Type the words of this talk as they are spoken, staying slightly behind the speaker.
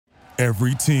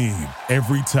Every team,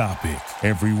 every topic,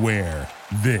 everywhere.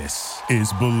 This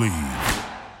is Believe.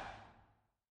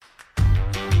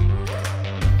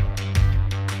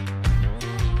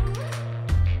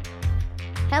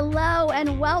 Hello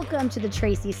and welcome to the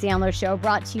Tracy Sandler Show,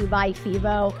 brought to you by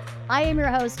FIVO. I am your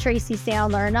host, Tracy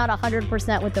Sandler, not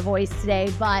 100% with the voice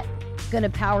today, but going to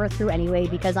power through anyway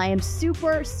because I am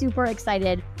super, super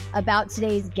excited about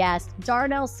today's guest,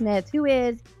 Darnell Smith, who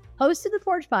is host of the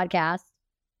Porch podcast,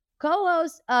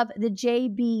 co-host of the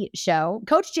JB Show,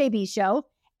 Coach JB Show,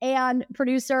 and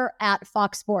producer at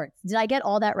Fox Sports. Did I get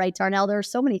all that right, Darnell? There are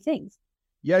so many things.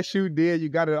 Yes, you did. You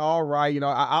got it all right.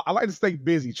 I like to stay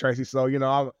busy, Tracy. So,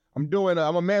 I'm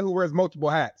a man who wears multiple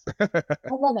hats. I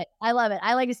love it. I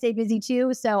like to stay busy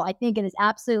too. So I think it is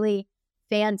absolutely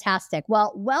fantastic.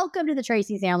 Well, welcome to the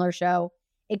Tracy Sandler Show.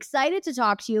 Excited to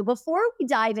talk to you. Before we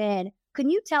dive in,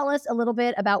 can you tell us a little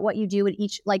bit about what you do at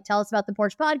each, tell us about the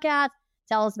Porch podcast,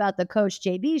 tell us about the Coach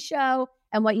JB Show,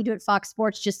 and what you do at Fox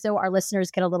Sports, just so our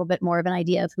listeners get a little bit more of an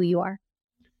idea of who you are.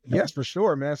 Yes, for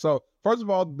sure, man. So first of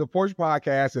all, the Porch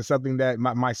podcast is something that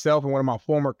myself and one of my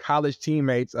former college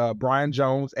teammates, Brian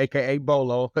Jones, a.k.a.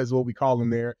 Bolo, is what we call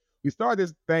him there. We started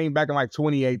this thing back in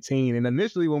 2018. And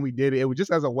initially when we did it, it was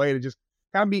just as a way to just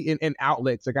kind of be an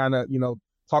outlet to kind of,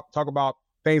 talk about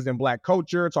things in Black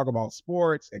culture, talk about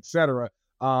sports, etc.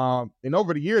 And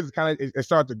over the years, it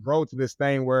started to grow to this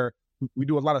thing where we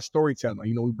do a lot of storytelling.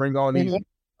 We bring on these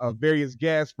various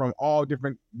guests from all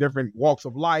different walks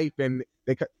of life, and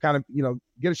they kind of,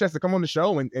 get a chance to come on the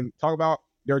show and talk about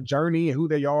their journey and who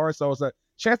they are. So it's a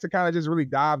chance to kind of just really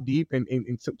dive deep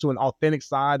into an authentic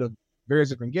side of various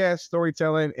different guests,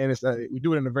 storytelling, and we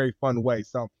do it in a very fun way.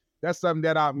 So that's something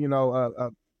that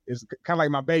it's kind of like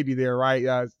my baby there, right?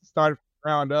 Started from the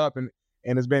ground up and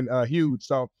it's been huge.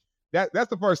 So that's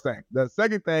the first thing. The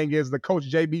second thing is the Coach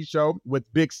JB Show with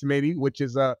Big Smitty, which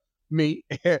is me.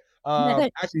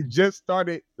 Actually just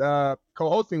started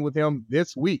co-hosting with him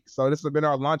this week. So this has been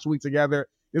our launch week together.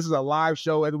 This is a live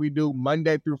show that we do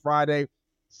Monday through Friday,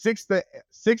 6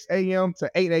 a.m.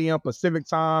 to 8 a.m. Pacific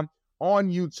time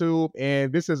on YouTube.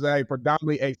 And this is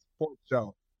predominantly a sports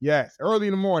show. Yes, early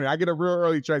in the morning. I get up real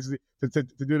early, Tracy, to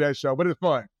do that show, but it's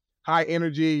fun. High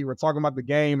energy. We're talking about the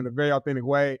game in a very authentic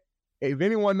way. If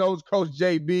anyone knows Coach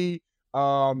JB,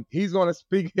 he's going to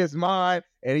speak his mind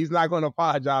and he's not going to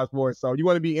apologize for it. So you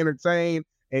want to be entertained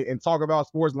and talk about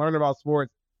sports, learn about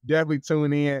sports, definitely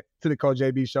tune in to the Coach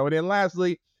JB Show. And then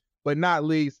lastly, but not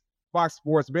least, Fox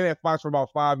Sports. Been at Fox for about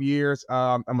 5 years.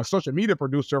 I'm a social media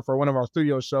producer for one of our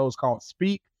studio shows called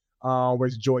Speak, where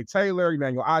it's Joy Taylor,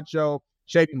 Emmanuel Acho,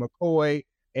 Shady McCoy.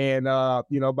 And,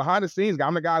 behind the scenes,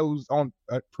 I'm the guy who's on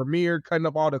Premiere, cutting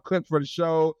up all the clips for the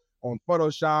show on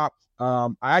Photoshop.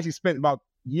 I actually spent about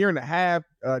year and a half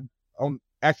on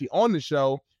the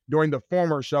show during the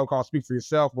former show called Speak for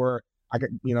Yourself, where I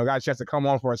got a chance to come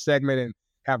on for a segment and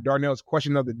have Darnell's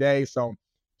question of the day. So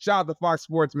shout out to Fox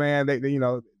Sports, man. They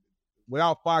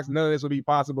without Fox, none of this would be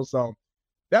possible. So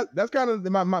that's kind of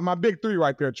my big three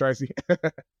right there, Tracy.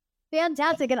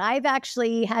 Fantastic. And I've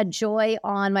actually had Joy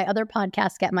on my other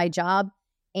podcast, Get My Job,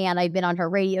 and I've been on her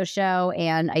radio show,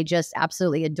 and I just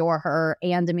absolutely adore her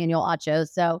and Emmanuel Acho.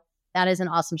 So that is an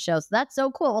awesome show. So that's so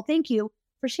cool. Well, thank you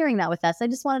for sharing that with us. I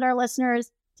just wanted our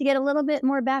listeners to get a little bit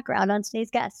more background on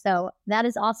today's guest. So that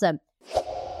is awesome.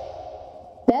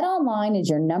 BetOnline is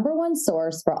your number one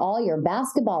source for all your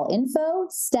basketball info,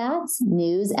 stats,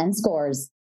 news, and scores.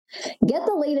 Get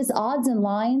the latest odds and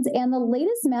lines and the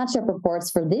latest matchup reports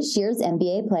for this year's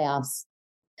NBA playoffs.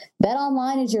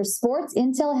 BetOnline is your sports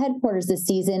intel headquarters this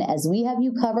season, as we have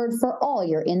you covered for all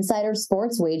your insider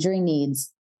sports wagering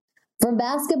needs. From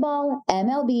basketball,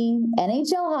 MLB,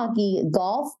 NHL hockey,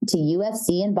 golf, to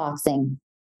UFC and boxing.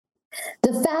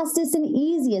 The fastest and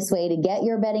easiest way to get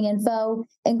your betting info,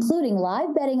 including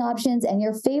live betting options and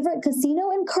your favorite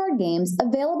casino and card games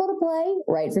available to play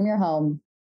right from your home.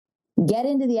 Get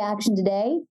into the action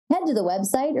today. Head to the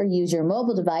website or use your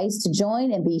mobile device to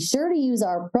join, and be sure to use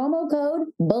our promo code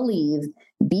BELIEVE,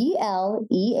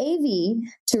 BLEAV,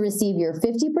 to receive your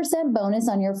 50% bonus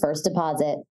on your first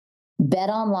deposit. Bet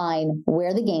online,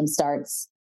 where the game starts.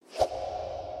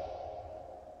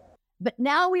 But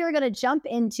now we are going to jump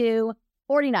into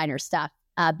 49ers stuff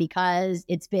because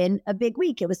it's been a big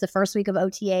week. It was the first week of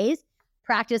OTAs.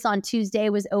 Practice on Tuesday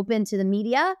was open to the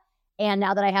media. And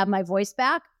now that I have my voice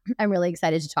back, I'm really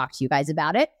excited to talk to you guys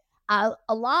about it. A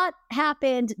lot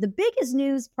happened. The biggest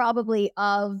news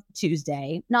the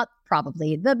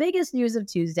biggest news of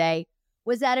Tuesday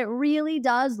was that it really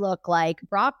does look like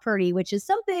Brock Purdy, which is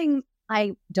something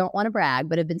I don't want to brag,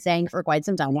 but have been saying for quite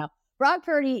some time now. Brock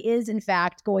Purdy is, in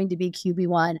fact, going to be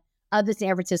QB1 of the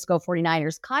San Francisco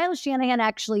 49ers. Kyle Shanahan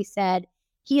actually said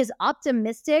he is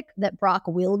optimistic that Brock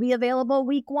will be available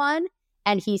week 1,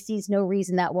 and he sees no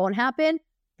reason that won't happen.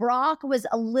 Brock was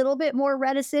a little bit more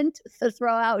reticent to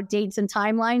throw out dates and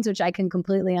timelines, which I can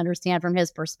completely understand from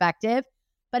his perspective.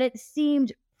 But it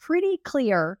seemed pretty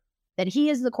clear that he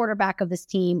is the quarterback of this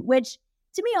team, which,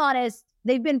 to be honest,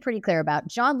 they've been pretty clear about.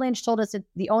 John Lynch told us at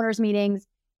the owners' meetings,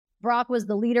 Brock was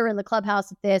the leader in the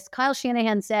clubhouse at this. Kyle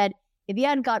Shanahan said, if he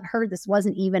hadn't gotten hurt, this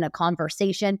wasn't even a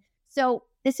conversation. So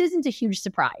this isn't a huge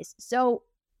surprise. So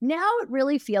now it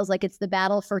really feels like it's the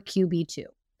battle for QB2.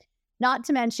 Not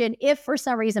to mention, if for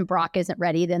some reason Brock isn't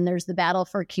ready, then there's the battle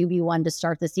for QB1 to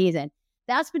start the season.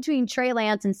 That's between Trey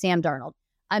Lance and Sam Darnold.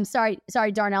 I'm sorry,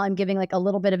 Darnell, I'm giving like a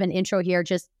little bit of an intro here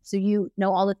just so you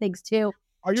know all the things too.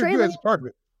 Oh, you're good. It's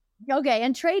perfect. Okay,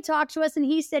 and Trey talked to us and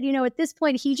he said, at this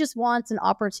point, he just wants an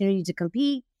opportunity to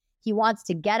compete. He wants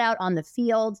to get out on the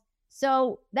field.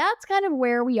 So that's kind of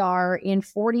where we are in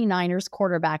 49ers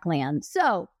quarterback land.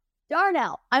 So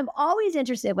Darnell, I'm always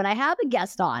interested when I have a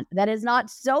guest on that is not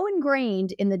so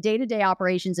ingrained in the day-to-day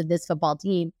operations of this football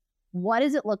team. What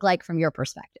does it look like from your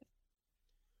perspective?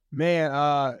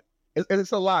 Man,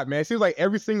 it's a lot, man. It seems like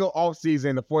every single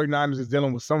offseason, the 49ers is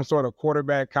dealing with some sort of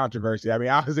quarterback controversy. I mean,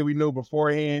 obviously we knew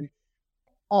beforehand.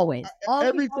 Always.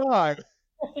 Every time.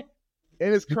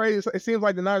 And it's crazy. It seems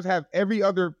like the Niners have every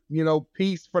other,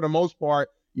 piece for the most part,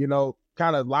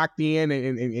 kind of locked in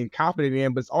and confident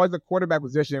in, but it's always the quarterback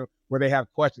position where they have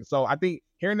questions. So I think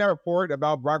hearing that report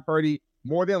about Brock Purdy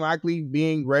more than likely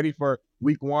being ready for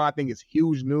week 1, I think is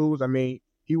huge news. I mean,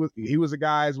 he was a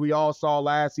guy, as we all saw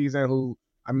last season, who,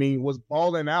 was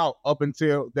balling out up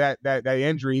until that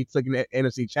injury. He took an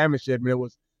NFC Championship, and it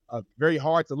was very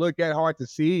hard to look at, hard to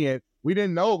see, and we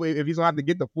didn't know if he's going to have to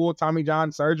get the full Tommy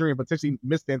John surgery and potentially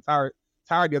miss the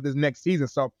entirety of this next season.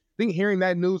 So I think hearing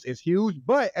that news is huge,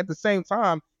 but at the same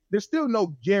time, there's still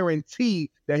no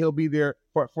guarantee that he'll be there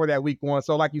for that week 1.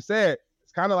 So like you said,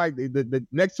 it's kind of like the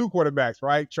next 2 quarterbacks,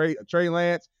 right? Trey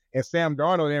Lance and Sam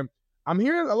Darnold. And I'm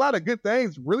hearing a lot of good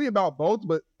things really about both,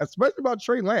 but especially about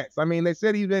Trey Lance. I mean, they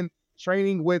said he's been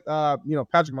training with,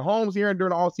 Patrick Mahomes here during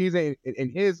the offseason in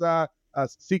his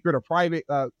secret or private,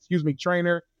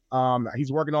 trainer.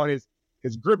 He's working on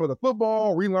his grip of the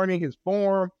football, relearning his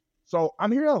form. So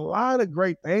I'm hearing a lot of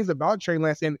great things about Trey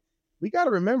Lance. And we got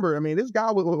to remember, this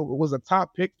guy was a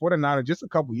top pick for the Niners just a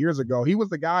couple years ago. He was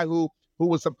the guy who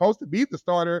was supposed to be the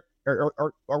starter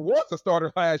or was the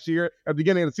starter last year at the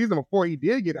beginning of the season before he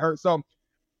did get hurt. So,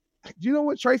 you know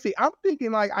what, Tracy? I'm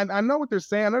thinking, like, I know what they're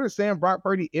saying. I know they're saying Brock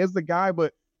Purdy is the guy,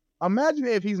 but imagine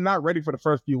if he's not ready for the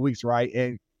first few weeks, right?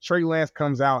 And Trey Lance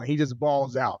comes out and he just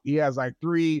balls out. He has like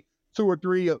 2 or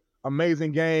 3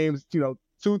 amazing games,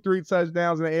 2-3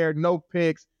 touchdowns in the air, no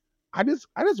picks. I just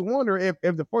wonder if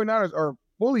the 49ers are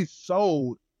fully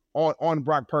sold on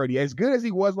Brock Purdy. As good as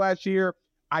he was last year,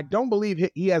 I don't believe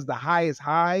he has the highest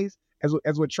highs as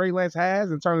what Trey Lance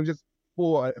has in terms of just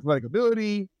full athletic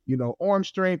ability, arm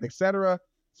strength, etc.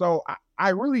 So I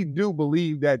really do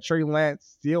believe that Trey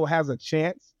Lance still has a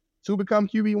chance to become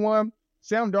QB1.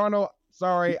 Sam Darnold,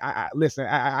 sorry, listen,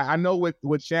 I know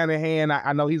with Shanahan,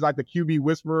 I know he's like the QB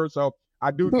whisperer, so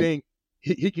I do think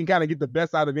he can kind of get the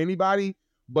best out of anybody,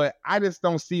 but I just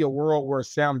don't see a world where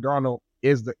Sam Darnold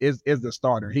is the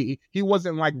starter. He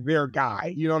wasn't like their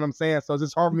guy, you know what I'm saying? So it's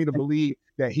just hard for me to believe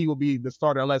that he will be the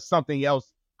starter unless something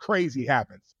else crazy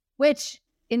happens. Which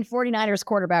in 49ers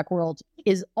quarterback world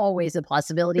is always a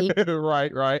possibility.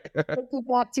 Right. We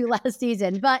walked to last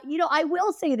season. But, I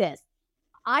will say this.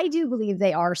 I do believe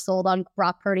they are sold on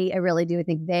Brock Purdy. I really do. I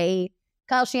think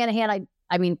Kyle Shanahan,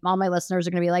 I mean, all my listeners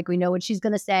are going to be like, we know what she's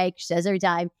going to say. She says every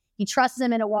time. He trusts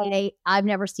him in a way I've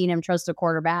never seen him trust a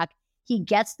quarterback. He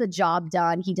gets the job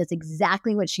done. He does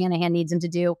exactly what Shanahan needs him to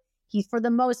do. He, for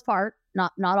the most part,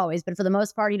 not always, but for the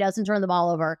most part, he doesn't turn the ball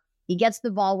over. He gets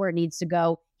the ball where it needs to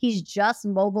go. He's just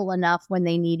mobile enough when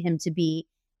they need him to be.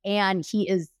 And he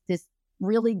is this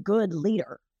really good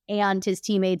leader. And his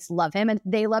teammates love him. And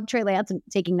they love Trey Lance, and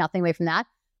taking nothing away from that.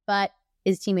 But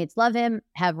his teammates love him,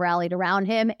 have rallied around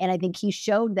him. And I think he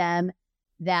showed them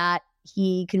that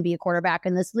he can be a quarterback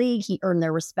in this league. He earned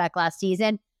their respect last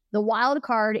season. The wild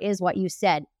card is what you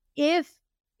said. If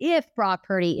Brock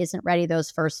Purdy isn't ready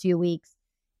those first few weeks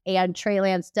and Trey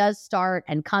Lance does start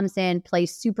and comes in,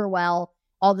 plays super well,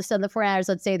 all of a sudden the 49ers,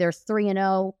 let's say they're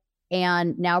 3-0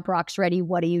 and now Brock's ready,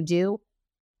 what do you do?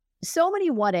 So many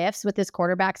what ifs with this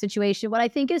quarterback situation. What I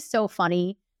think is so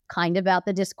funny kind of about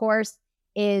the discourse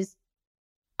is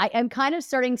I'm kind of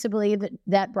starting to believe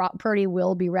that Brock Purdy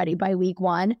will be ready by week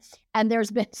 1. And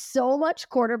there's been so much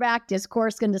quarterback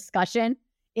discourse and discussion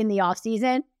in the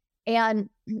offseason. And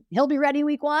he'll be ready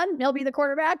week 1. He'll be the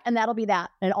quarterback, and that'll be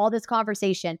that and all this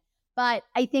conversation. But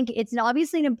I think it's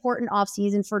obviously an important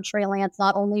offseason for Trey Lance,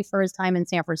 not only for his time in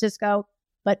San Francisco,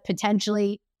 but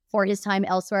potentially for his time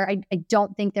elsewhere. I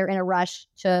don't think they're in a rush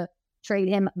to trade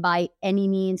him by any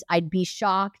means. I'd be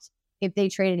shocked if they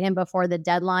traded him before the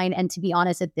deadline. And to be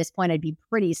honest, at this point, I'd be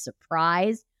pretty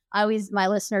surprised. My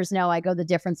listeners know I go the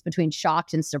difference between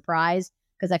shocked and surprised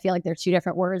because I feel like they're two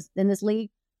different words in this league.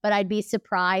 But I'd be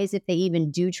surprised if they even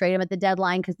do trade him at the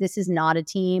deadline because this is not a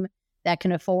team that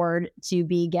can afford to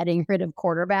be getting rid of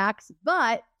quarterbacks.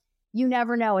 But you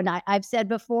never know. And I've said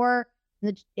before,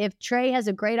 if Trey has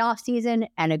a great offseason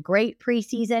and a great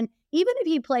preseason, even if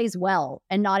he plays well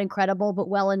and not incredible, but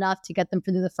well enough to get them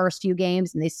through the first few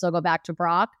games and they still go back to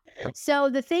Brock. So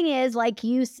the thing is, like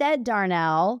you said,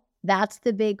 Darnell, that's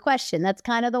the big question. That's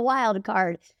kind of the wild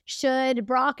card. Should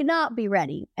Brock not be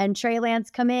ready and Trey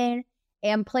Lance come in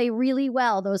and play really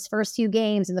well those first few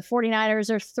games and the 49ers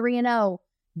are 3-0?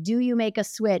 Do you make a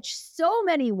switch? So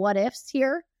many what ifs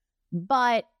here.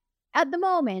 But at the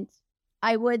moment,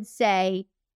 I would say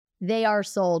they are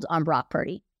sold on Brock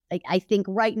Purdy. Like, I think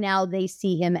right now they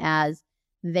see him as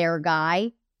their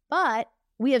guy, but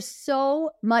we have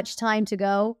so much time to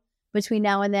go between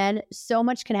now and then. So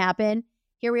much can happen.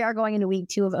 Here we are going into week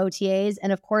 2 of OTAs.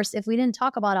 And of course, if we didn't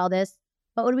talk about all this,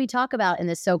 what would we talk about in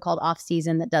this so-called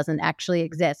offseason that doesn't actually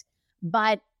exist?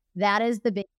 But that is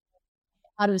the big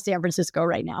out of San Francisco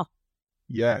right now.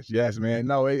 Yes, man.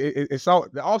 No, it's all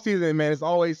the offseason, man. It's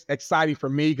always exciting for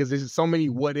me because there's so many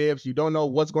what ifs. You don't know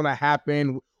what's going to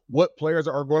happen, what players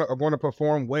are going to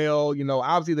perform well. You know,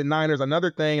 obviously the Niners.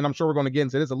 Another thing, and I'm sure we're going to get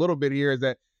into this a little bit here, is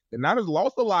that the Niners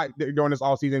lost a lot during this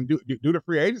offseason due to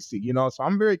free agency. You know, so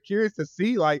I'm very curious to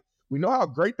see. Like, we know how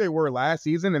great they were last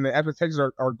season, and the expectations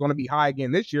are going to be high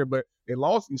again this year. But they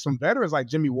lost some veterans like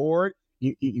Jimmy Ward,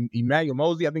 Emmanuel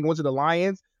Mosley. I think went to the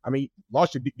Lions. I mean,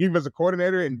 lost your defensive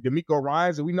coordinator and D'Amico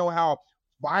Ryans, and we know how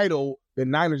vital the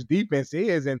Niners defense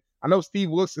is. And I know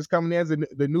Steve Wilkes is coming in as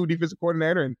the new defensive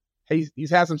coordinator, and he's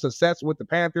had some success with the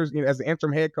Panthers, you know, as the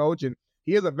interim head coach, and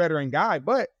he is a veteran guy,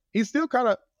 but he's still kind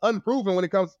of unproven when it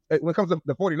comes to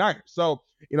the 49ers. So,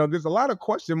 you know, there's a lot of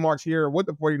question marks here with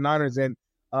the 49ers, and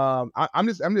I'm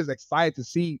just excited to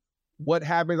see what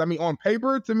happens. I mean, on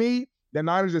paper, to me, the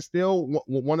Niners are still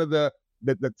one of the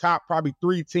top probably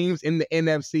 3 teams in the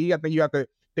NFC. I think you have to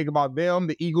think about them,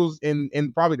 the Eagles, and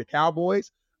probably the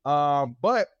Cowboys.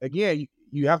 But again,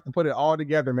 you have to put it all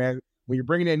together, man. When you're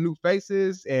bringing in new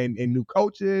faces and new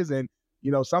coaches, and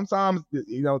you know, sometimes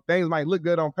you know things might look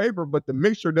good on paper, but the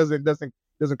mixture doesn't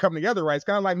come together right. It's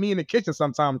kind of like me in the kitchen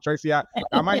sometimes, Tracy. I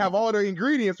might have all the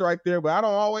ingredients right there, but I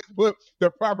don't always put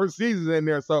the proper seasons in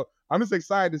there. So I'm just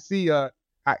excited to see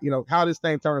how this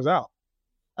thing turns out.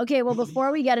 Okay, well,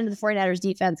 before we get into the 49ers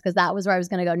defense, because that was where I was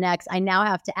going to go next, I now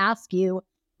have to ask you,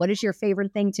 what is your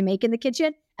favorite thing to make in the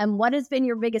kitchen? And what has been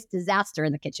your biggest disaster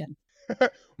in the kitchen?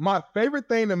 My favorite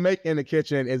thing to make in the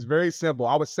kitchen is very simple.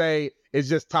 I would say it's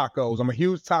just tacos. I'm a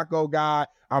huge taco guy.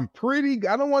 I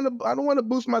don't want to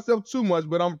boost myself too much,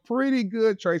 but I'm pretty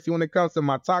good, Tracy, when it comes to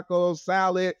my tacos,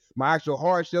 salad, my actual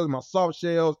hard shells, my soft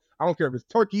shells. I don't care if it's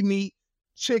turkey meat,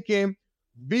 chicken,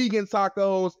 vegan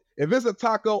tacos. If it's a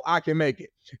taco, I can make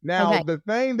it. Now, okay. The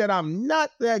thing that I'm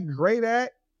not that great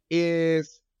at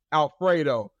is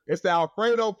Alfredo. It's the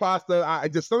Alfredo pasta. I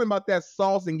just something about that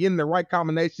sauce and getting the right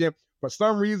combination. For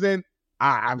some reason,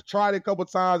 I've tried it a couple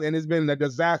times and it's been a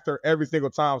disaster every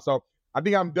single time. So I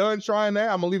think I'm done trying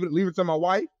that. I'm gonna leave it to my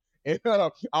wife, and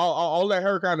I'll let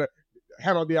her kind of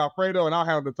handle the Alfredo, and I'll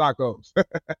handle the tacos.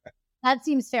 That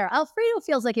seems fair. Alfredo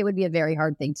feels like it would be a very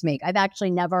hard thing to make. I've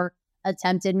actually never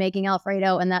attempted making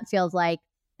Alfredo, and that feels like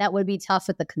that would be tough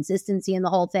with the consistency and the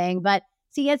whole thing. But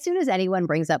see, as soon as anyone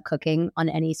brings up cooking on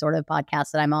any sort of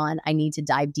podcast that I'm on, I need to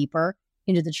dive deeper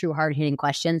into the true hard-hitting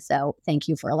questions. So thank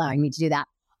you for allowing me to do that.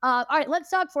 All right, let's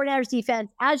talk 49ers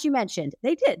defense. As you mentioned,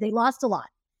 they lost a lot.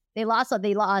 They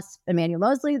lost Emmanuel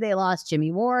Mosley. They lost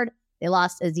Jimmy Ward. They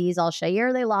lost Azeez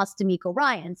Al-Shaair. They lost D'Amico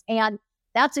Ryans. And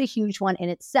that's a huge one in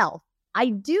itself. I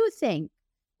do think,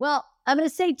 well, I'm going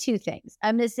to say 2 things.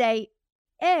 I'm going to say,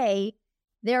 A,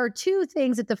 there are 2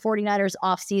 things that the 49ers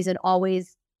offseason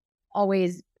always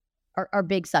are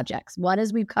big subjects. One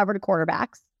is we've covered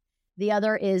quarterbacks. The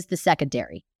other is the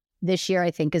secondary. This year,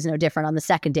 I think, is no different on the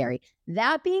secondary.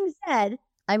 That being said,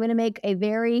 I'm going to make a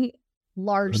very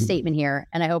large statement here,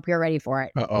 and I hope you're ready for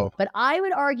it. Uh-oh. But I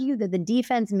would argue that the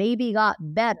defense maybe got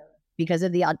better because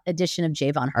of the addition of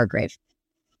Javon Hargrave.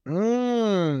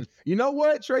 You know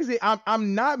what, Tracy?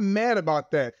 I'm not mad about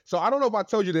that. So I don't know if I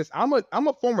told you this. I'm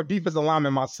a former defensive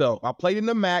lineman myself. I played in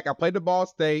the MAC. I played at Ball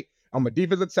State. I'm a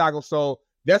defensive tackle. So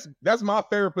That's my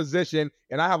favorite position,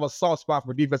 and I have a soft spot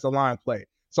for defensive line play.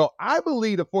 So I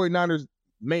believe the 49ers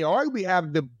may arguably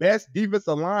have the best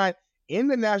defensive line in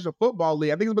the National Football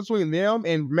League. I think it's between them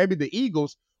and maybe the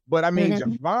Eagles. But, I mean,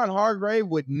 Javon Hargrave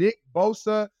with Nick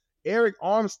Bosa, Eric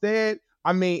Armstead,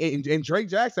 I mean, and Drake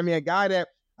Jackson, I mean, a guy that,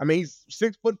 I mean, he's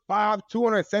 6'5",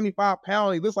 275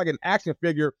 pounds. He looks like an action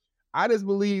figure. I just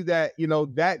believe that,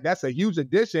 that's a huge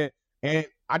addition. And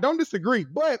I don't disagree.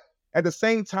 But at the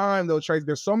same time, though, Trace,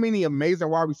 there's so many amazing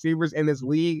wide receivers in this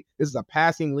league. This is a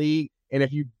passing league. And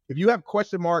if you have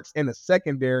question marks in the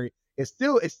secondary, it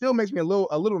still makes me a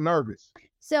little nervous.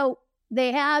 So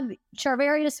they have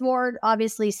Charvarius Ward,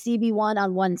 obviously CB1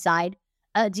 on one side.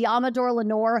 Diamador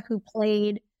Lenore, who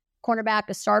played cornerback,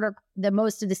 a starter the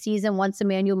most of the season once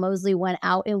Emmanuel Mosley went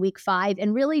out in week 5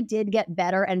 and really did get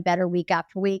better and better week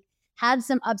after week. Had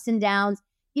some ups and downs.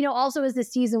 Also as the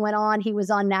season went on, he was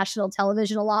on national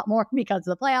television a lot more because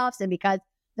of the playoffs and because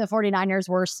the 49ers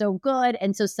were so good.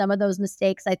 And so some of those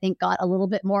mistakes, I think, got a little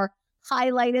bit more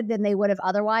highlighted than they would have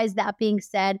otherwise. That being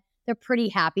said, they're pretty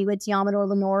happy with Diamador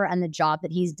Lenore and the job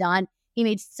that he's done. He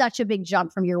made such a big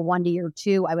jump from year 1 to year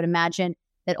 2. I would imagine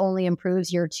that only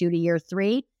improves year 2 to year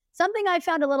 3. Something I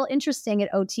found a little interesting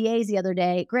at OTAs the other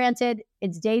day. Granted,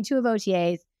 it's day 2 of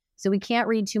OTAs, so we can't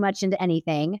read too much into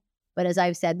anything. But as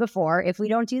I've said before, if we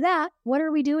don't do that, what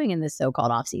are we doing in this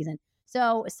so-called offseason?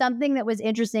 So something that was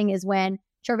interesting is when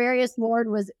Charvarius Ward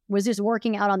was just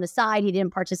working out on the side. He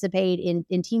didn't participate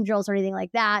in team drills or anything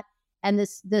like that. And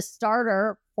the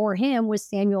starter for him was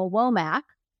Samuel Womack,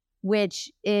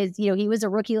 which is, he was a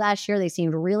rookie last year. They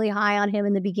seemed really high on him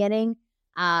in the beginning.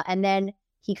 And then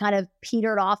he kind of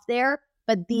petered off there.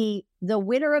 But the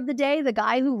winner of the day, the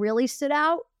guy who really stood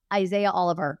out, Isaiah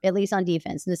Oliver, at least on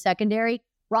defense. In the secondary,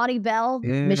 Ronnie Bell,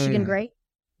 Michigan great.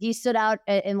 He stood out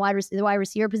in the wide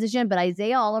receiver position. But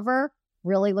Isaiah Oliver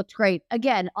really looked great,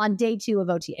 again, on day 2 of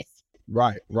OTAs.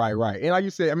 Right. And like you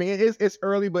said, I mean, it's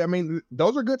early, but I mean,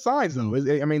 those are good signs, though.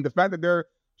 I mean, the fact that they're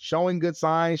showing good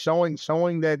signs,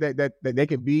 showing that they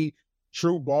can be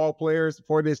true ball players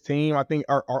for this team, I think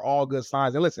are all good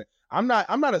signs. And listen, I'm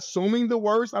not assuming the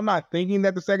worst. I'm not thinking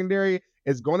that the secondary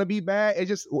is going to be bad. It's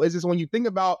just when you think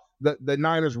about the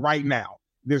Niners right now,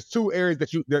 there's 2 areas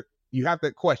that you have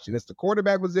to question. It's the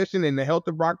quarterback position and the health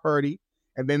of Brock Purdy,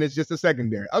 and then it's just the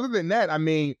secondary. Other than that, I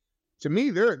mean, to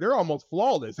me, they're almost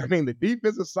flawless. I mean, the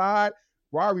defensive side,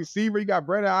 wide receiver, you got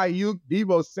Brandon Ayuk,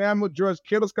 Deebo Samuel, George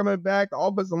Kittle's coming back. The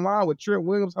offensive line with Trent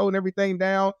Williams holding everything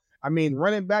down. I mean,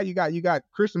 running back, you got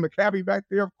Christian McCaffrey back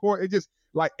there, of course. It's just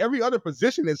like every other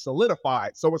position is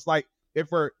solidified. So it's like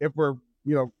if we're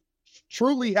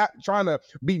truly trying to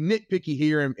be nitpicky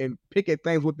here and pick at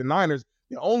things with the Niners,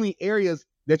 the only areas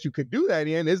that you could do that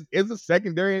in is the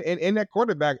secondary and that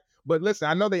quarterback. But listen,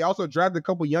 I know they also drafted a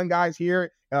couple young guys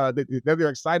here that they're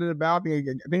excited about. I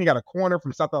think you got a corner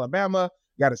from South Alabama,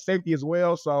 got a safety as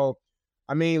well. So,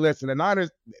 I mean, listen, the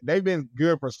Niners, they've been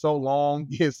good for so long,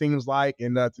 it seems like.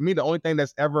 And to me, the only thing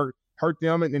that's ever hurt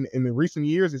them in the recent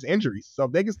years is injuries. So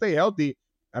if they can stay healthy,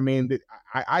 I mean,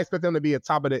 I expect them to be at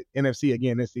top of the NFC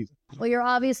again this season. Well, you're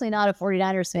obviously not a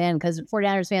 49ers fan because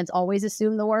 49ers fans always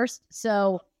assume the worst.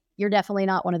 So you're definitely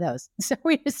not one of those. So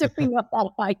we know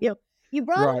that about you. You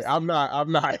brought right. I'm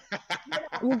not.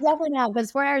 You're definitely not,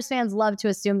 because 49ers fans love to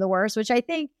assume the worst, which I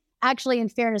think, actually, in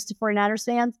fairness to 49ers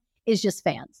fans, is just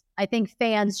fans. I think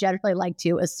fans generally like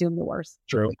to assume the worst.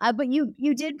 True. But you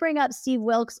did bring up Steve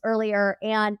Wilks earlier,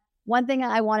 and one thing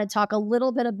I want to talk a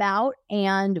little bit about,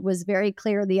 and was very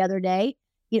clear the other day,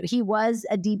 he was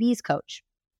a DB's coach,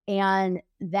 and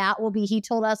that will be, he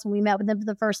told us when we met with him for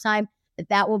the first time,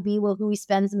 that will be who he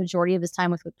spends the majority of his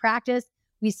time with practice.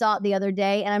 We saw it the other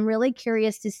day, and I'm really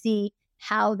curious to see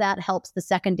how that helps the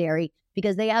secondary,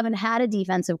 because they haven't had a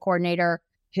defensive coordinator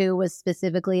who was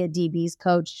specifically a DB's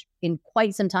coach in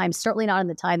quite some time, certainly not in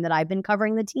the time that I've been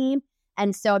covering the team.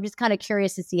 And so I'm just kind of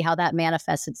curious to see how that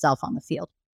manifests itself on the field.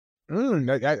 I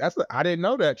didn't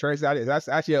know that, Tracy. That's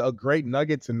actually a great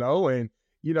nugget to know. And,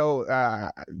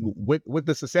 with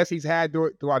the success he's had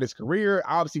throughout his career,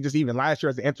 obviously just even last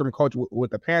year as an interim coach with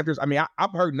the Panthers, I mean,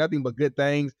 I've heard nothing but good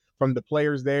things from the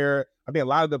players there. I think a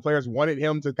lot of the players wanted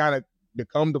him to kind of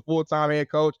become the full-time head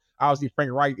coach. Obviously,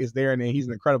 Frank Reich is there, and he's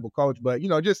an incredible coach. But,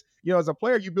 as a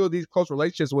player, you build these close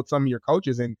relationships with some of your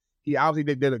coaches, and he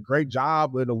obviously did a great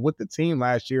job with the team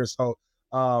last year. So,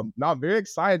 I'm very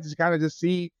excited to kind of just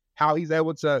see how he's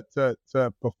able to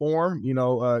perform,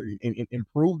 and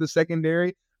improve the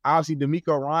secondary. Obviously,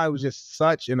 DeMeco Ryan was just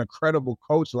such an incredible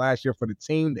coach last year for the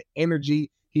team. The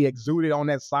energy he exuded on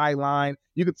that sideline,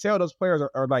 you could tell those players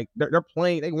are like they're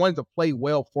playing. They wanted to play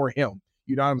well for him.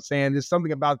 You know what I'm saying? There's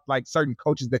something about like certain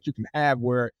coaches that you can have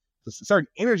where certain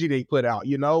energy they put out,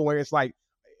 where it's like,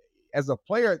 as a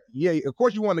player, yeah, of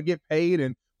course you want to get paid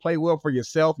and play well for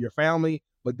yourself, your family.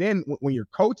 But then when your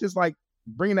coach is like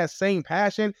bringing that same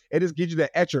passion, it just gives you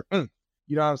that extra, you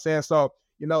know what I'm saying? So,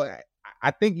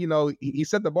 I think, he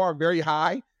set the bar very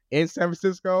high in San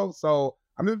Francisco. So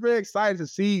I'm just very excited to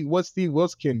see what Steve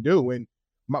Wilks can do. And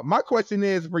my question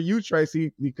is for you,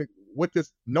 Tracy, with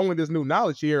this, knowing this new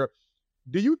knowledge here,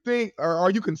 do you think, or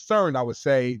are you concerned, I would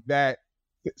say, that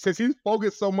since he's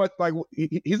focused so much, like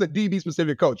he's a DB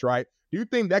specific coach, right? Do you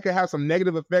think that could have some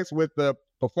negative effects with the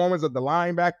performance of the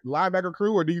linebacker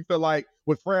crew? Or do you feel like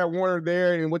with Fred Warner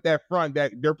there and with that front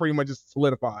that they're pretty much just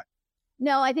solidified?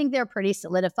 No, I think they're pretty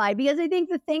solidified, because I think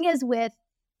the thing is with,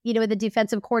 the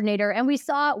defensive coordinator, and we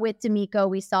saw it with D'Amico,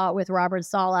 we saw it with Robert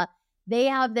Saleh, they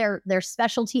have their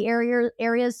specialty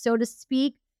areas, so to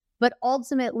speak. But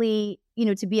ultimately,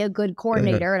 to be a good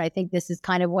coordinator, and I think this is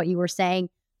kind of what you were saying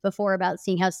before about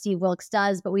seeing how Steve Wilks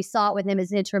does, but we saw it with him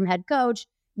as an interim head coach,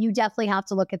 you definitely have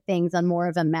to look at things on more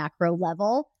of a macro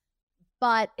level.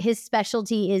 But his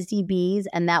specialty is DBs,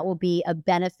 and that will be a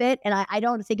benefit. And I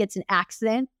don't think it's an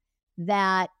accident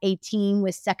that a team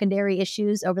with secondary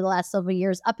issues over the last several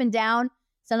years, up and down,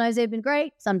 sometimes they've been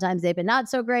great, sometimes they've been not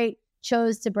so great,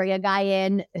 chose to bring a guy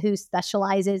in who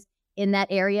specializes in that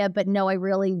area. But no, I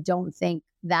really don't think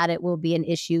that it will be an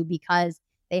issue, because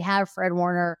they have Fred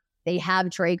Warner, they have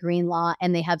Trey Greenlaw,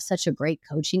 and they have such a great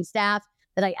coaching staff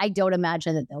that I don't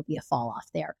imagine that there'll be a fall off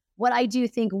there. What I do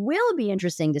think will be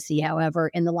interesting to see, however,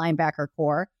 in the linebacker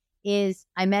core is,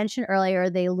 I mentioned earlier,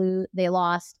 they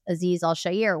lost Azeez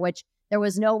Al-Shaair, which there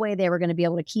was no way they were going to be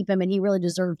able to keep him, and he really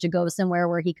deserved to go somewhere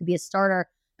where he could be a starter.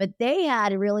 But they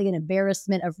had really an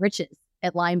embarrassment of riches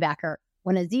at linebacker.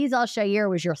 When Azeez Al-Shaair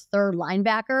was your third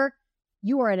linebacker,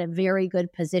 you are in a very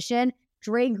good position.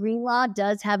 Trey Greenlaw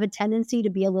does have a tendency to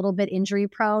be a little bit injury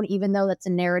prone, even though that's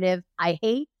a narrative I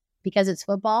hate because it's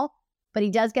football. But he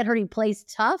does get hurt. He plays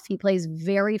tough. He plays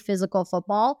very physical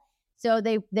football. So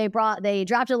they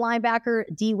drafted linebacker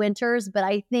D Winters, but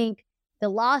I think the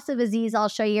loss of Azeez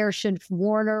Al-Shaair, should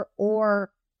Warner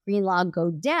or Greenlaw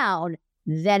go down,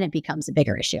 then it becomes a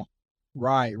bigger issue.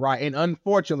 Right. And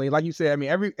unfortunately, like you said, I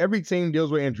mean, every team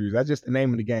deals with injuries. That's just the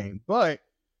name of the game. But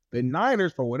the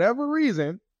Niners, for whatever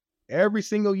reason, every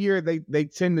single year they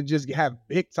tend to just have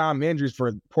big time injuries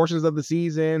for portions of the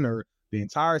season or the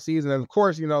entire season. And of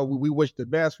course, we wish the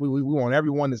best. We want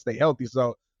everyone to stay healthy.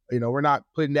 So, we're not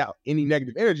putting out any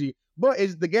negative energy, but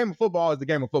it's the game of football is the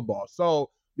game of football. So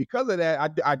because of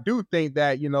that, I do think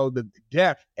that, the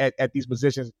depth at these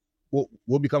positions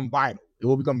will become vital. It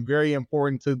will become very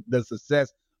important to the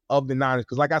success of the Niners.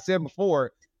 Because like I said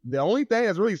before, the only thing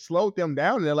that's really slowed them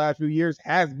down in the last few years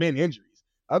has been injuries.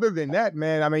 Other than that,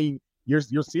 man, I mean, you're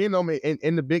seeing them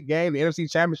in the big game, the NFC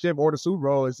Championship or the Super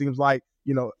Bowl, it seems like,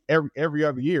 every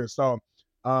other year. So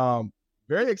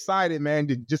very excited, man,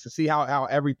 just to see how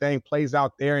everything plays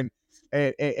out there. And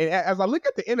as I look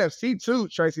at the NFC too,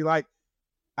 Tracy, like,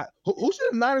 who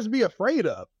should the Niners be afraid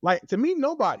of? Like, to me,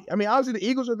 nobody. I mean, obviously the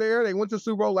Eagles are there. They went to the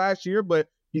Super Bowl last year, but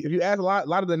if you ask a lot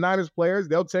of the Niners players,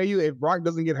 they'll tell you if Brock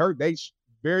doesn't get hurt, they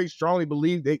very strongly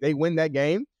believe they win that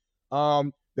game.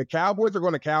 The Cowboys are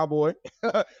going to cowboy.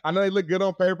 I know they look good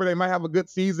on paper. They might have a good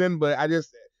season, but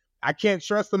I can't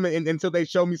trust them until they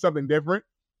show me something different.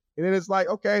 And then it's like,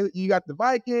 okay, you got the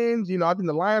Vikings. I think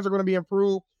the Lions are going to be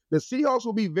improved. The Seahawks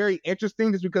will be very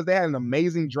interesting just because they had an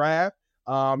amazing draft.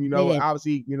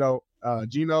 Obviously,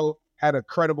 Geno had a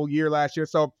credible year last year.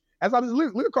 So as I was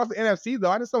looking across the NFC,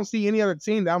 though, I just don't see any other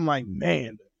team that I'm like,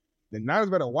 man, the Niners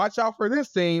better watch out for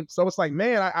this team. So it's like,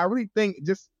 man, I really think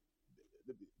just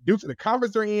due to the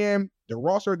conference they're in, the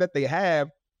roster that they have,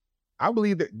 I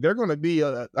believe that they're going to be,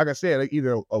 like I said,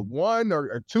 either a 1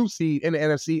 or 2 seed in the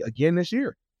NFC again this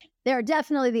year. They're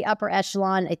definitely the upper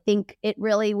echelon. I think it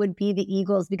really would be the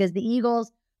Eagles, because the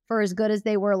Eagles, for as good as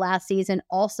they were last season,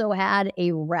 also had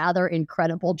a rather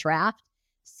incredible draft.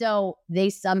 So they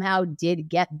somehow did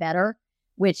get better,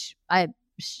 which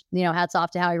hats off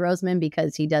to Howie Roseman,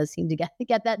 because he does seem to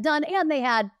get that done. And they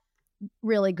had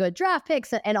really good draft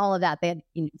picks and all of that. They had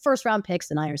first round picks.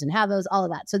 The Niners didn't have those, all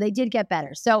of that. So they did get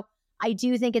better. So I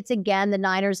do think it's, again, the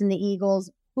Niners and the Eagles.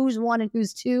 Who's 1 and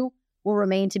who's 2 will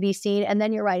remain to be seen. And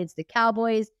then you're right, it's the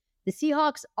Cowboys. The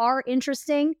Seahawks are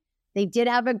interesting. They did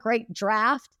have a great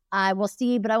draft. I will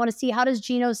see, but I want to see, how does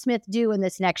Geno Smith do in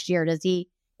this next year? Does he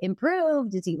improve?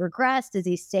 Does he regress? Does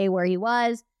he stay where he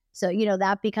was? So,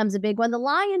 that becomes a big one. The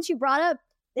Lions, you brought up,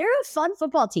 they're a fun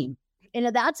football team.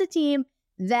 That's a team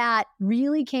that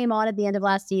really came on at the end of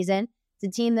last season.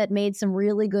 It's a team that made some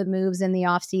really good moves in the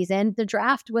offseason. The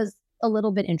draft was a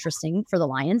little bit interesting for the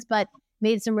Lions, but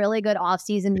made some really good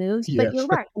offseason moves. Yes. But you're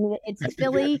right. I mean, it's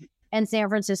Philly and San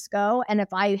Francisco. And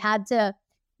if I had to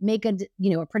make a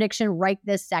prediction right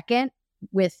this second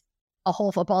with a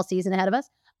whole football season ahead of us,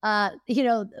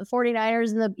 the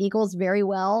 49ers and the Eagles very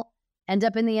well end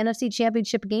up in the NFC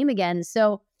Championship game again.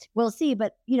 So we'll see.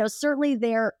 But, certainly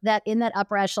they're in that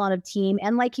upper echelon of team.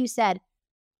 And like you said,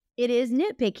 it is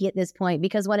nitpicky at this point,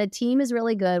 because when a team is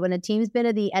really good, when a team's been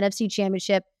to the NFC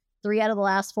Championship 3 out of the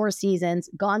last 4 seasons,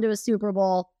 gone to a Super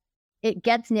Bowl, it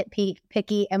gets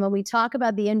nitpicky. And when we talk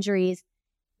about the injuries,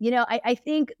 I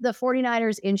think the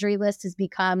 49ers injury list has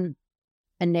become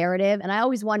a narrative. And I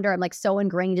always wonder, I'm like so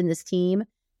ingrained in this team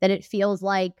that it feels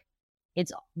like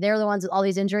they're the ones with all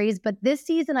these injuries. But this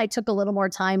season, I took a little more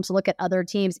time to look at other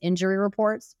teams' injury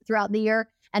reports throughout the year.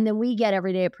 And then we get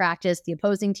every day of practice the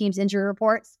opposing team's injury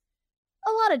reports.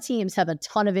 A lot of teams have a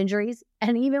ton of injuries.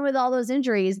 And even with all those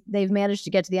injuries, they've managed to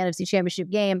get to the NFC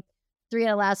Championship game 3 out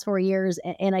of the last 4 years.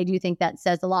 And I do think that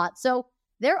says a lot. So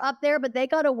they're up there, but they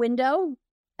got a window.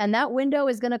 And that window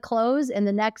is going to close in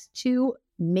the next 2,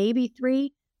 maybe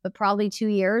 3, but probably 2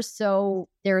 years. So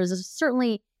there is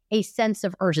certainly a sense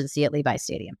of urgency at Levi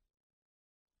Stadium.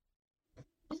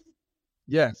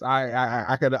 Yes,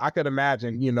 I could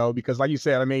imagine, because like you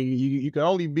said, I mean, you can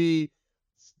only be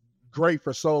great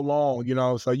for so long,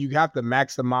 so you have to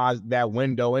maximize that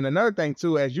window. And another thing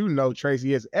too, as you know,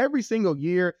 Tracy, is every single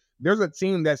year there's a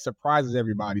team that surprises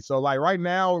everybody. So like right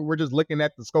now, we're just looking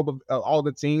at the scope of all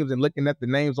the teams and looking at the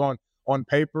names on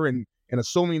paper and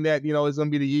assuming that, it's going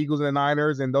to be the Eagles and the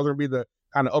Niners and those are going to be the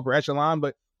kind of upper echelon.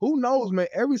 But who knows, man,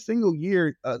 every single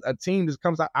year a team just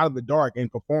comes out of the dark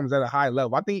and performs at a high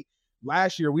level. I think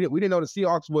last year we didn't know the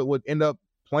Seahawks would end up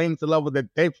playing to the level that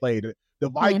they played. The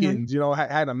Vikings,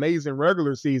 had an amazing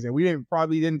regular season. We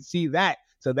didn't see that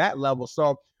to that level.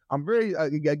 So I'm very,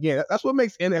 again, that's what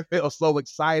makes NFL so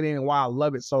exciting and why I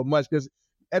love it so much. Because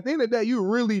at the end of the day, you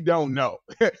really don't know.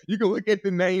 You can look at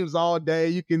the names all day.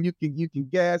 You can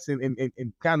guess and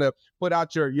kind of put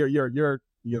out your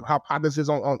hypothesis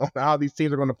on how these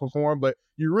teams are going to perform, but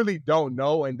you really don't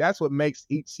know. And that's what makes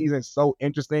each season so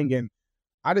interesting. And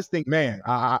I just think, man,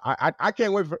 I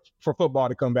can't wait for football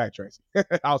to come back, Tracy.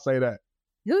 I'll say that.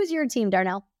 Who's your team,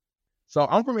 Darnell? So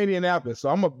I'm from Indianapolis. So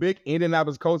I'm a big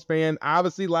Indianapolis Colts fan.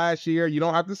 Obviously, last year, you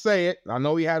don't have to say it. I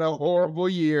know we had a horrible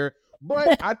year,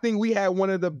 but I think we had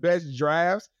one of the best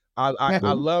drafts. I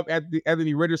love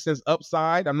Anthony Richardson's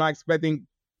upside. I'm not expecting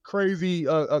crazy,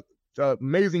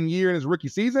 amazing year in his rookie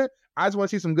season. I just want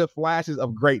to see some good flashes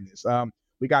of greatness.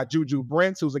 We got Juju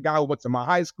Brents, who's a guy who went to my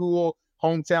high school,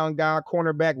 hometown guy,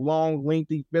 cornerback, long,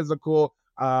 lengthy, physical.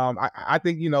 I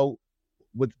think,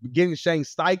 with getting Shane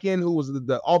Steichen, who was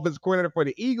the offensive coordinator for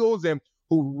the Eagles and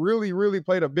who really, really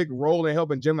played a big role in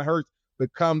helping Jalen Hurts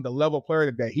become the level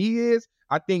player that he is.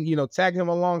 I think, tag him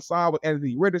alongside with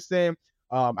Anthony Richardson,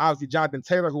 obviously Jonathan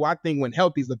Taylor, who I think when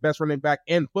healthy is the best running back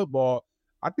in football.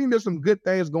 I think there's some good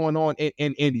things going on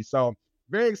in Indy. So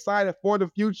very excited for the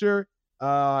future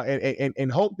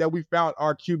and hope that we found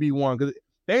our QB1 because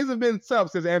things have been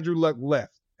tough since Andrew Luck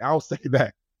left. I'll say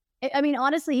that. I mean,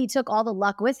 honestly, he took all the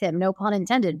luck with him, no pun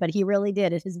intended, but he really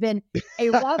did. It has been a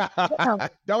rough.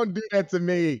 Don't do that to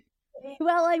me.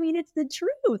 Well, I mean, it's the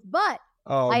truth, but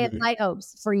I have high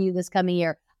hopes for you this coming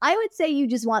year. I would say you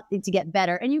just want it to get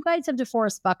better. And you guys have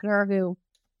DeForest Buckner, who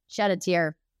shed a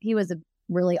tear. He was a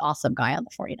really awesome guy on the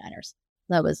 49ers.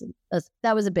 That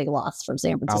was a big loss from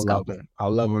San Francisco. I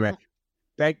love him, man.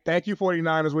 Thank you,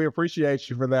 49ers. We appreciate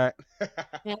you for that.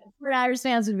 Yeah, 49ers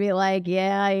fans would be like,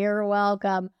 yeah, you're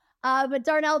welcome. But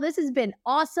Darnell, this has been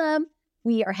awesome.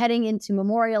 We are heading into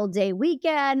Memorial Day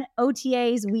weekend.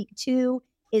 OTAs week 2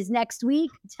 is next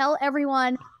week. Tell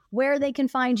everyone where they can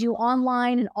find you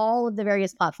online and all of the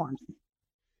various platforms.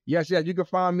 Yes. You can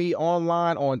find me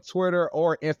online on Twitter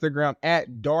or Instagram at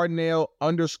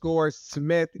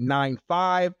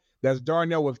Darnell_Smith95. That's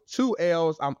Darnell with 2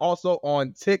 L's. I'm also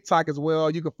on TikTok as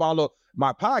well. You can follow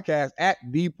my podcast at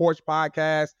The Porch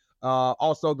Podcast.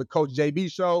 Also, the Coach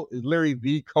JB Show is literally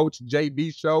The Coach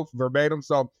JB Show verbatim.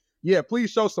 So, yeah,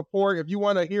 please show support. If you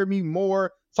want to hear me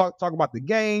more, talk about the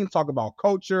game, talk about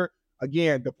culture.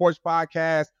 Again, The Porch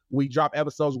Podcast, we drop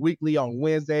episodes weekly on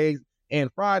Wednesdays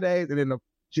and Fridays. And then the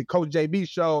Coach JB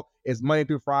Show is Monday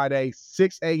through Friday,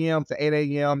 6 a.m. to 8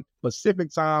 a.m.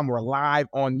 Pacific time. We're live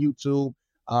on YouTube.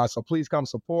 So please come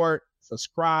support,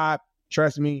 subscribe.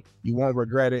 Trust me, you won't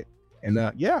regret it. And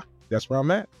that's where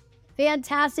I'm at.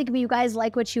 Fantastic. If you guys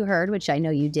like what you heard, which I know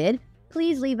you did,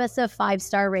 please leave us a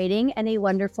 5-star rating and a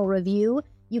wonderful review.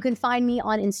 You can find me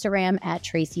on Instagram at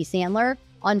Tracy Sandler,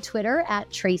 on Twitter at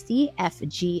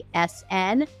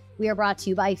TracyFGSN. We are brought to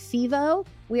you by FIVO.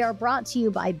 We are brought to you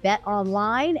by Bet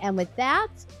Online. And with that,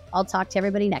 I'll talk to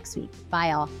everybody next week.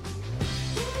 Bye, all.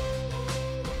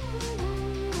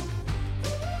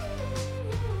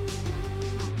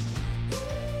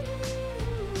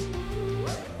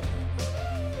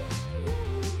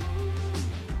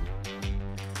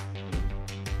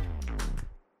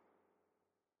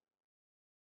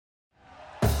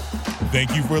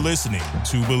 Thank you for listening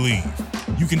to Believe.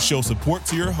 You can show support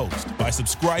to your host by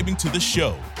subscribing to the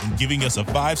show and giving us a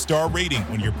 5-star rating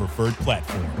on your preferred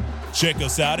platform. Check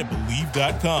us out at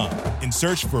Believe.com and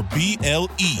search for BLEAV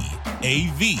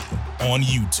on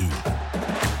YouTube.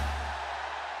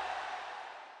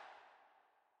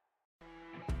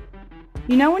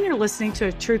 You know when you're listening to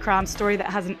a true crime story that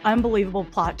has an unbelievable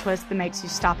plot twist that makes you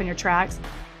stop in your tracks?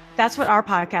 That's what our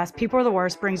podcast, People Are the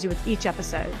Worst, brings you with each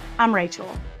episode. I'm Rachel.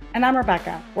 And I'm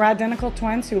Rebecca. We're identical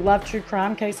twins who love true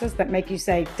crime cases that make you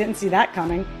say, didn't see that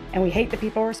coming, and we hate the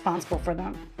people responsible for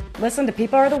them. Listen to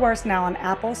People Are the Worst now on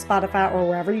Apple, Spotify, or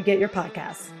wherever you get your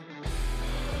podcasts.